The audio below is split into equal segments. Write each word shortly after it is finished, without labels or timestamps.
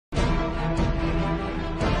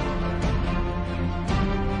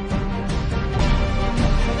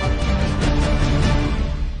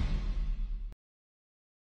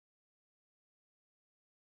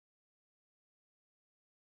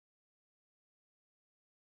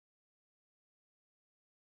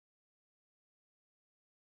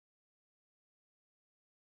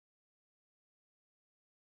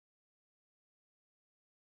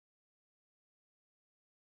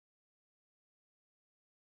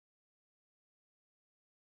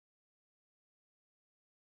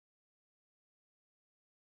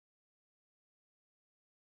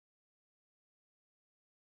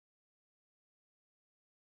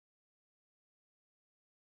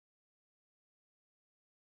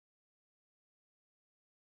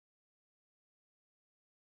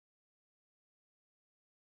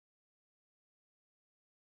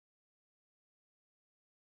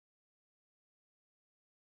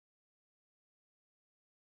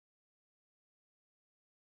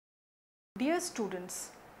Dear students,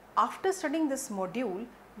 after studying this module,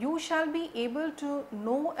 you shall be able to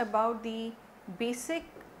know about the basic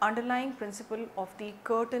underlying principle of the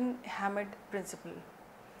Curtin-Hammett principle.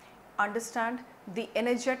 Understand the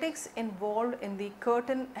energetics involved in the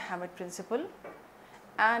Curtin-Hammett principle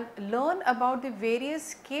and learn about the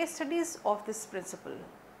various case studies of this principle.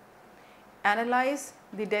 Analyze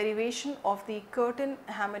the derivation of the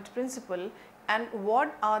Curtin-Hammett principle and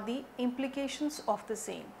what are the implications of the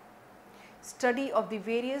same. Study of the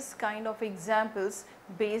various kind of examples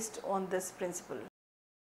based on this principle.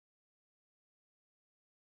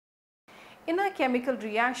 In a chemical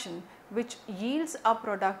reaction which yields a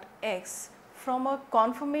product X from a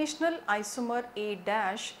conformational isomer A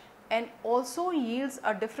dash and also yields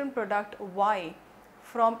a different product Y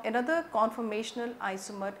from another conformational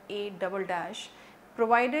isomer A double dash,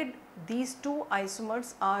 provided these two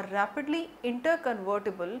isomers are rapidly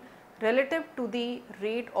interconvertible relative to the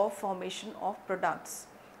rate of formation of products,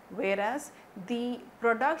 whereas the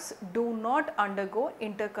products do not undergo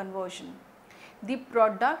interconversion. The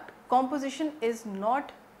product composition is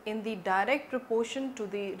not in the direct proportion to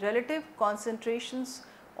the relative concentrations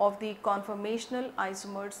of the conformational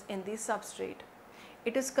isomers in the substrate.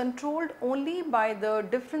 It is controlled only by the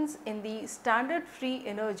difference in the standard free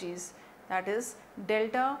energies, that is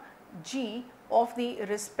delta G of the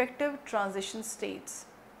respective transition states,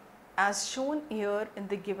 as shown here in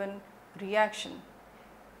the given reaction.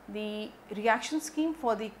 The reaction scheme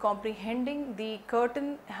for the comprehending the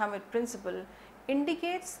Curtin-Hammett principle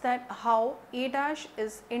indicates that how A dash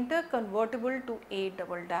is interconvertible to A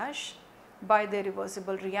double dash by the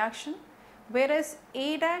reversible reaction, whereas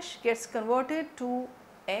A dash gets converted to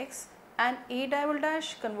X and A double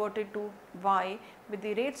dash converted to Y with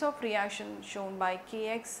the rates of reaction shown by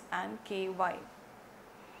Kx and Ky.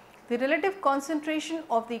 The relative concentration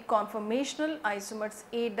of the conformational isomers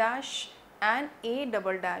A dash and A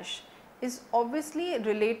double dash is obviously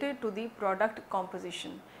related to the product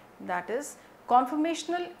composition, that is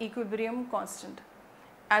conformational equilibrium constant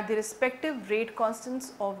at the respective rate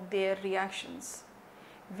constants of their reactions.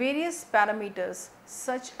 Various parameters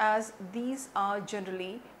such as these are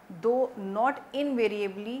generally, though not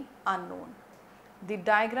invariably, unknown. The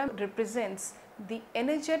diagram represents the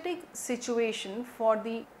energetic situation for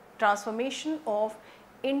the transformation of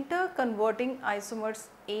interconverting isomers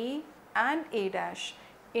A and A dash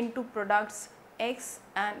into products X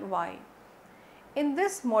and Y. In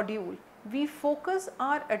this module, we focus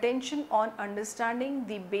our attention on understanding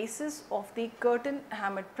the basis of the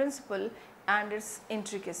Curtin-Hammett principle and its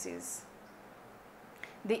intricacies.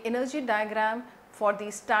 The energy diagram for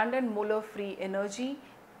the standard molar free energy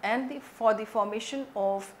and for the formation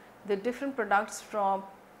of the different products from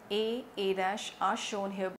A dash are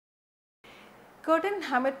shown here.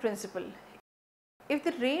 Curtin-Hammett principle. If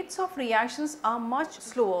the rates of reactions are much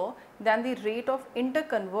slower than the rate of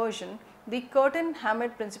interconversion, the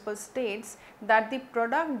Curtin-Hammett principle states that the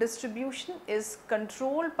product distribution is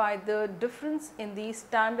controlled by the difference in the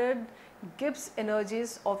standard Gibbs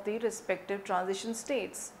energies of the respective transition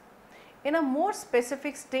states. In a more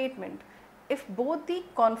specific statement, if both the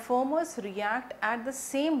conformers react at the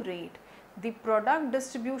same rate, the product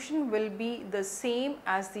distribution will be the same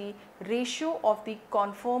as the ratio of the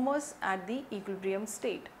conformers at the equilibrium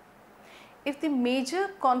state. If the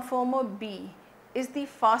major conformer B is the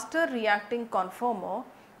faster reacting conformer,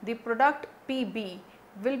 the product PB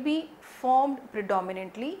will be formed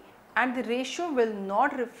predominantly and the ratio will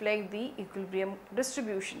not reflect the equilibrium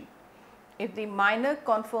distribution. If the minor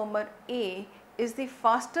conformer A is the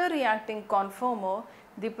faster reacting conformer,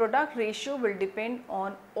 the product ratio will depend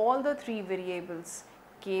on all the three variables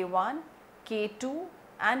K1, K2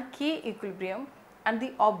 and K equilibrium, and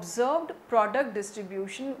the observed product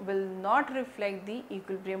distribution will not reflect the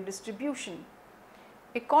equilibrium distribution.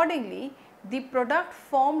 Accordingly, the product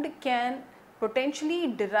formed can potentially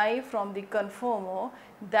derive from the conformer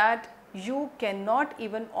that you cannot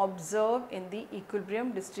even observe in the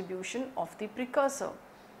equilibrium distribution of the precursor.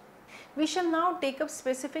 We shall now take up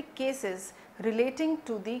specific cases relating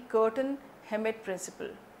to the Curtin-Hammett principle.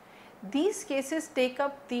 These cases take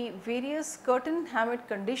up the various Curtin-Hammett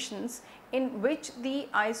conditions in which the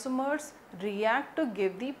isomers react to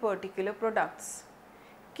give the particular products.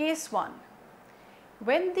 Case 1.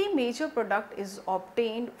 When the major product is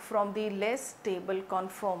obtained from the less stable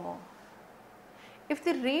conformer. If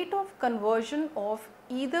the rate of conversion of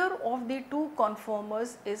either of the two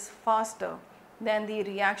conformers is faster than the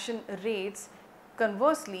reaction rates,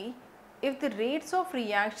 conversely, if the rates of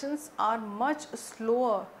reactions are much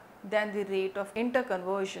slower than the rate of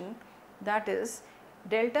interconversion, that is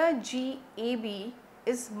delta G AB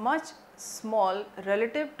is much small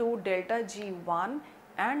relative to delta G1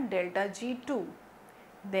 and delta G2,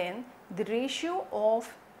 then the ratio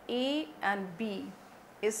of A and B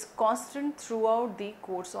is constant throughout the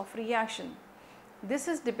course of reaction. This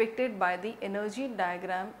is depicted by the energy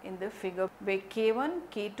diagram in the figure, where K1,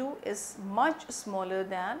 K2 is much smaller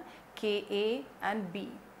than Ka and B.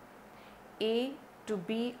 A to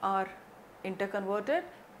B are interconverted,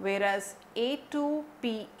 whereas A to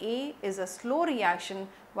Pa is a slow reaction,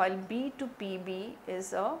 while B to Pb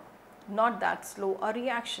is a not that slow a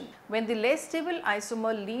reaction. When the less stable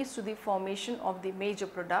isomer leads to the formation of the major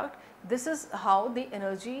product, this is how the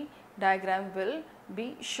energy diagram will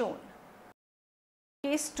be shown.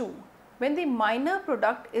 Case 2. When the minor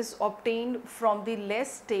product is obtained from the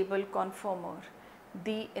less stable conformer,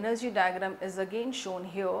 the energy diagram is again shown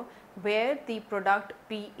here, where the product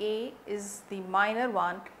Pa is the minor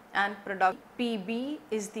one and product Pb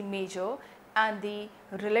is the major, and the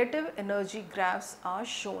relative energy graphs are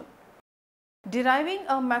shown. Deriving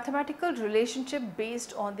a mathematical relationship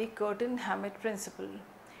based on the Curtin-Hammett principle.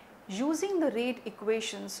 Using the rate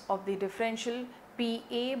equations of the differential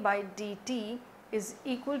Pa by dt is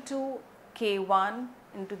equal to K1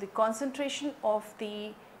 into the concentration of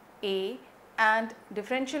the A, and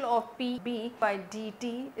differential of Pb by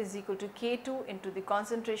dt is equal to K2 into the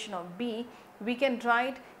concentration of B, we can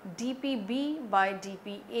write dPb by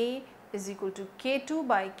dPa is equal to K2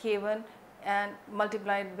 by K1 and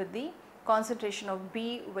multiplied with the concentration of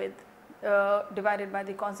B with divided by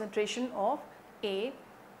the concentration of A,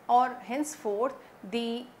 or henceforth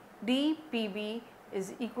the dPb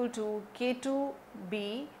is equal to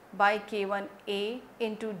K2b by K1a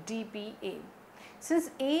into dPa.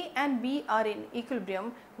 Since A and B are in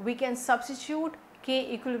equilibrium, we can substitute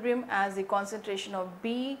K equilibrium as the concentration of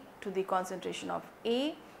B to the concentration of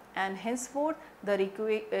A, and henceforth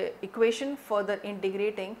the equation further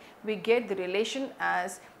integrating, we get the relation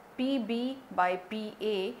as Pb by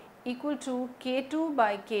Pa equal to K2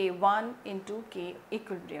 by K1 into K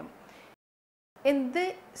equilibrium. In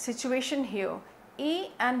the situation here,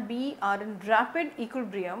 A and B are in rapid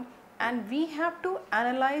equilibrium and we have to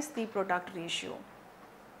analyze the product ratio.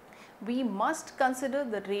 We must consider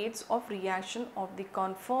the rates of reaction of the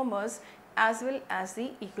conformers as well as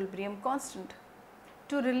the equilibrium constant.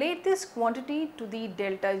 To relate this quantity to the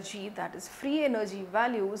delta G, that is free energy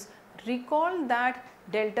values, recall that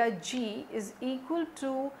delta G is equal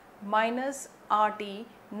to minus RT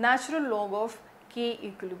natural log of K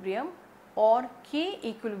equilibrium, or K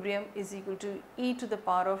equilibrium is equal to e to the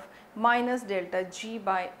power of minus delta G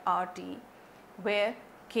by RT, where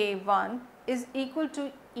K1 is equal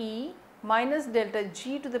to E minus delta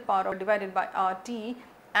G to the power of divided by RT,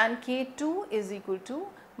 and K2 is equal to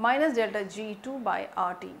minus delta G2 by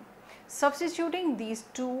RT. Substituting these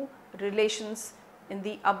two relations in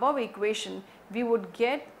the above equation, we would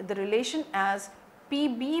get the relation as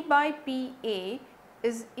Pb by Pa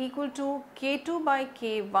is equal to K2 by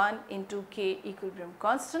K1 into K equilibrium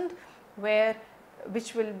constant,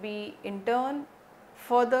 which will be in turn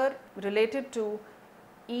further related to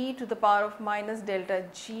e to the power of minus delta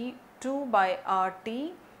G2 by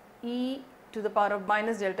RT, e to the power of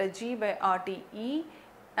minus delta G by RTE,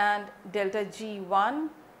 and delta G1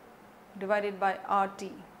 divided by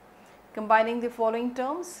RT. Combining the following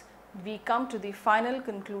terms, we come to the final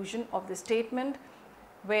conclusion of the statement,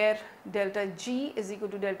 where delta G is equal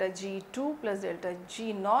to delta G2 plus delta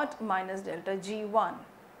G0 minus delta G1.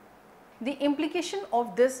 The implication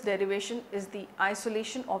of this derivation is the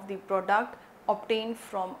isolation of the product obtained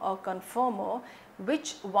from a conformer,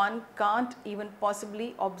 which one can't even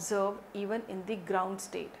possibly observe even in the ground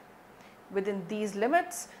state. Within these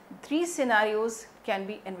limits, three scenarios can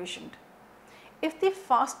be envisioned. If the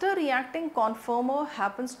faster reacting conformer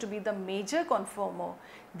happens to be the major conformer,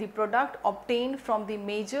 the product obtained from the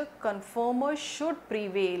major conformer should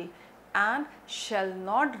prevail and shall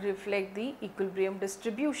not reflect the equilibrium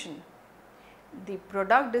distribution. The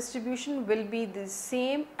product distribution will be the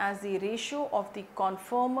same as the ratio of the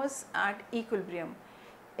conformers at equilibrium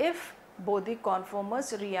if both the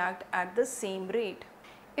conformers react at the same rate.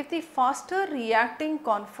 If the faster reacting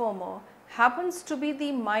conformer happens to be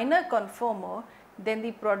the minor conformer, then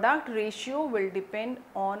the product ratio will depend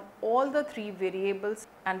on all the three variables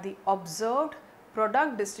and the observed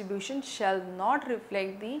product distribution shall not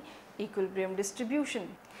reflect the equilibrium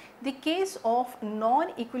distribution. The case of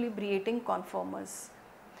non-equilibrating conformers.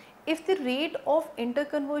 If the rate of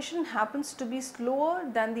interconversion happens to be slower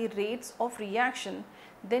than the rates of reaction,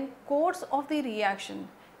 then course of the reaction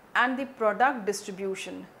and the product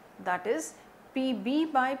distribution, that is Pb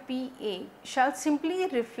by Pa shall simply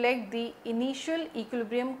reflect the initial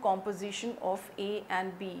equilibrium composition of A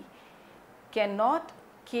and B, cannot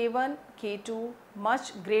K1, K2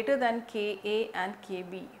 much greater than Ka and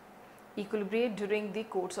Kb equilibrate during the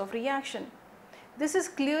course of reaction. This is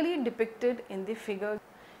clearly depicted in the figure.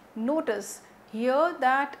 Notice here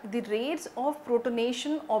that the rates of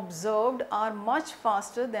protonation observed are much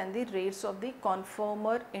faster than the rates of the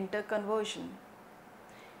conformer interconversion.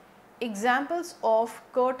 Examples of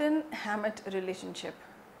Curtin-Hammett relationship: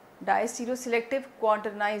 diastereoselective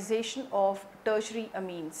quaternization of tertiary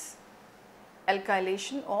amines,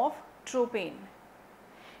 alkylation of tropane.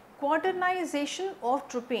 Quaternization of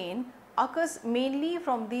tropane occurs mainly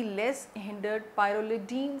from the less hindered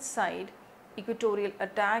pyrrolidine side equatorial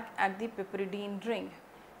attack at the piperidine ring,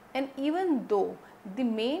 and even though the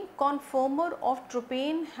main conformer of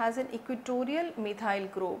tropane has an equatorial methyl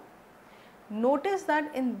group, notice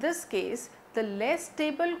that in this case the less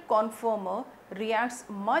stable conformer reacts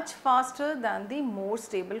much faster than the more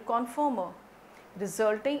stable conformer,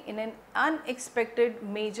 resulting in an unexpected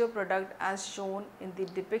major product as shown in the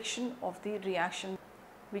depiction of the reaction.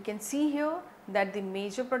 We can see here that the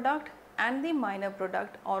major product and the minor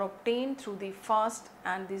product are obtained through the fast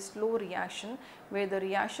and the slow reaction, where the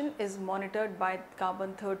reaction is monitored by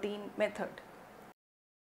carbon-13 method.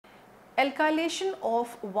 Alkylation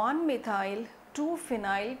of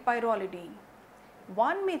 1-methyl-2-phenyl-pyrrolidine.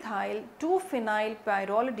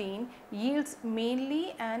 1-methyl-2-phenyl-pyrrolidine yields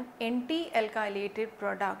mainly an anti-alkylated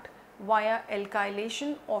product via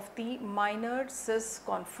alkylation of the minor cis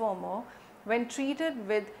conformer when treated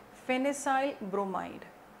with phenecyl bromide.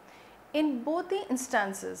 In both the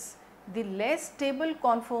instances, the less stable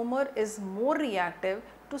conformer is more reactive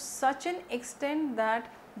to such an extent that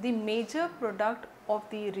the major product of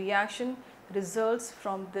the reaction results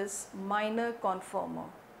from this minor conformer.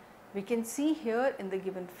 We can see here in the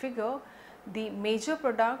given figure the major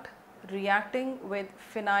product reacting with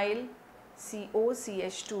phenyl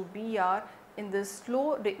COCH2Br in the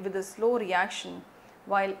with the slow reaction,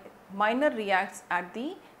 while minor reacts at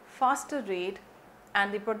the faster rate,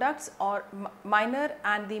 and the products are minor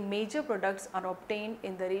and the major products are obtained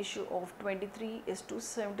in the ratio of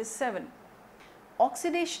 23:77.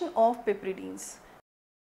 Oxidation of piperidines.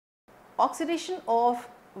 Oxidation of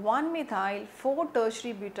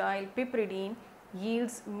 1-methyl-4-tertiary butyl piperidine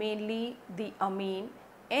yields mainly the amine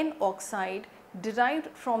N-oxide derived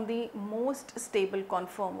from the most stable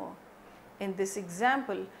conformer. In this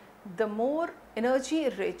example, the more energy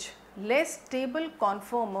rich, less stable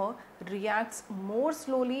conformer reacts more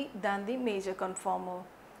slowly than the major conformer,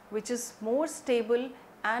 which is more stable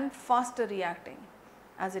and faster reacting.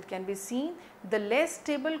 As it can be seen, the less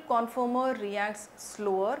stable conformer reacts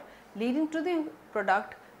slower, leading to the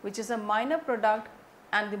product which is a minor product,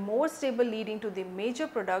 and the more stable leading to the major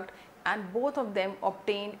product, and both of them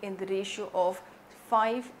obtained in the ratio of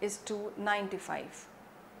 5:95.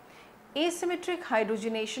 Asymmetric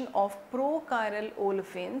hydrogenation of prochiral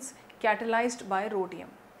olefins catalyzed by rhodium.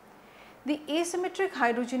 The asymmetric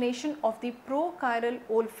hydrogenation of the prochiral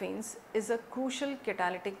olefins is a crucial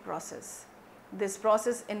catalytic process. This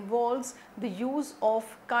process involves the use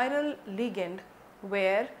of chiral ligand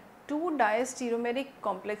where two diastereomeric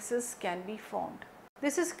complexes can be formed.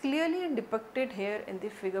 This is clearly depicted here in the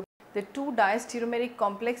figure. The two diastereomeric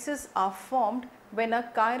complexes are formed when a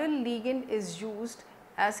chiral ligand is used,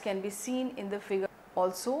 as can be seen in the figure.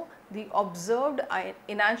 Also, the observed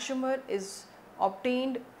enantiomer is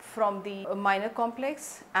obtained from the minor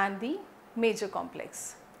complex and the major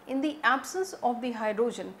complex. In the absence of the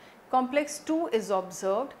hydrogen, complex 2 is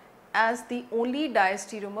observed as the only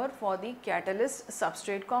diastereomer for the catalyst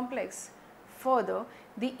substrate complex. Further,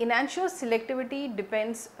 the enantiomer selectivity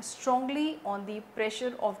depends strongly on the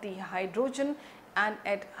pressure of the hydrogen, and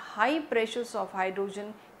at high pressures of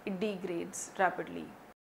hydrogen it degrades rapidly.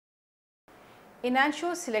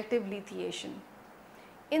 Enantiomer selective lithiation.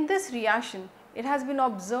 In this reaction, it has been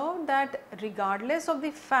observed that regardless of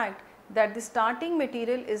the fact that the starting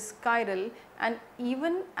material is chiral, and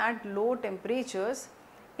even at low temperatures,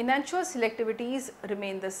 enantiomer selectivities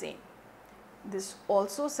remain the same. This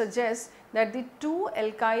also suggests that the two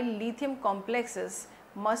alkyl lithium complexes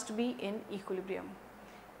must be in equilibrium.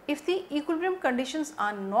 If the equilibrium conditions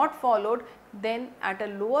are not followed, then at a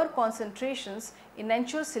lower concentrations,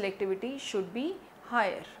 enantiomer selectivity should be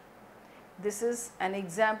higher. This is an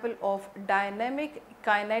example of dynamic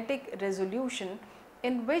kinetic resolution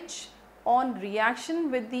in which, on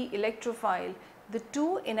reaction with the electrophile, the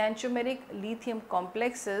two enantiomeric lithium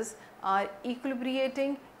complexes are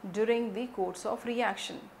equilibrating during the course of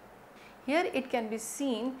reaction. Here it can be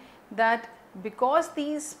seen that Because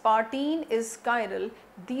the spartine is chiral,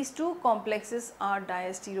 these two complexes are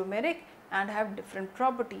diastereomeric and have different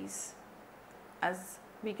properties. As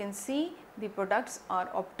we can see, the products are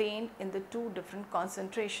obtained in the two different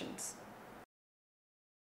concentrations.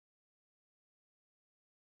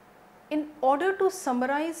 In order to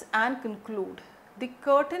summarize and conclude, the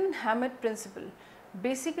Curtin-Hammett principle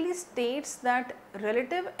basically states that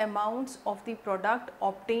relative amounts of the product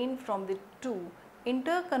obtained from the two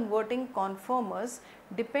interconverting conformers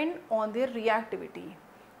depend on their reactivity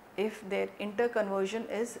if their interconversion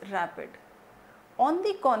is rapid. On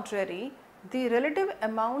the contrary, the relative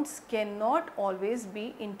amounts cannot always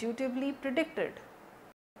be intuitively predicted.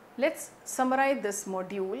 Let's summarize this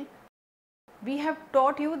module. We have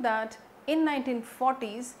taught you that in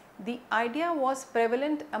 1940s, the idea was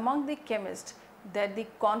prevalent among the chemists that the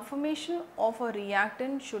conformation of a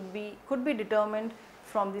reactant could be determined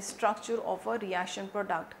from the structure of a reaction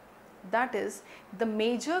product. That is, the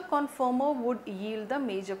major conformer would yield the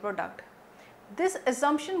major product. This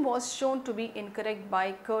assumption was shown to be incorrect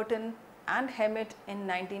by Curtin and Hammett in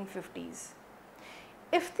 1950s.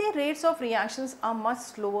 If the rates of reactions are much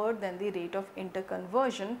slower than the rate of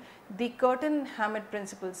interconversion, the Curtin-Hammett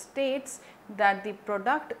principle states that the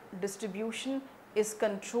product distribution is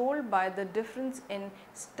controlled by the difference in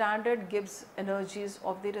standard Gibbs energies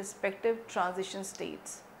of the respective transition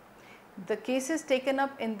states. The cases taken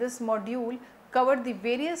up in this module cover the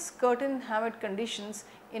various Curtin-Hammett conditions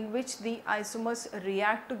in which the isomers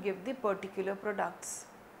react to give the particular products.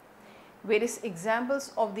 Various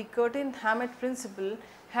examples of the Curtin-Hammett principle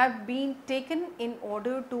have been taken in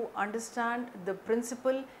order to understand the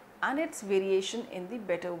principle and its variation in the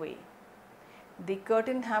better way. The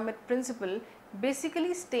Curtin-Hammett principle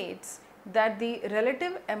basically states that the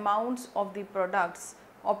relative amounts of the products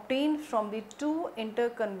obtained from the two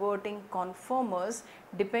interconverting conformers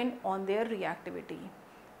depend on their reactivity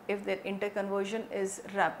if their interconversion is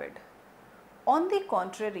rapid. On the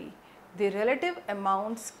contrary, the relative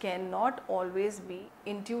amounts cannot always be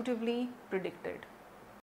intuitively predicted.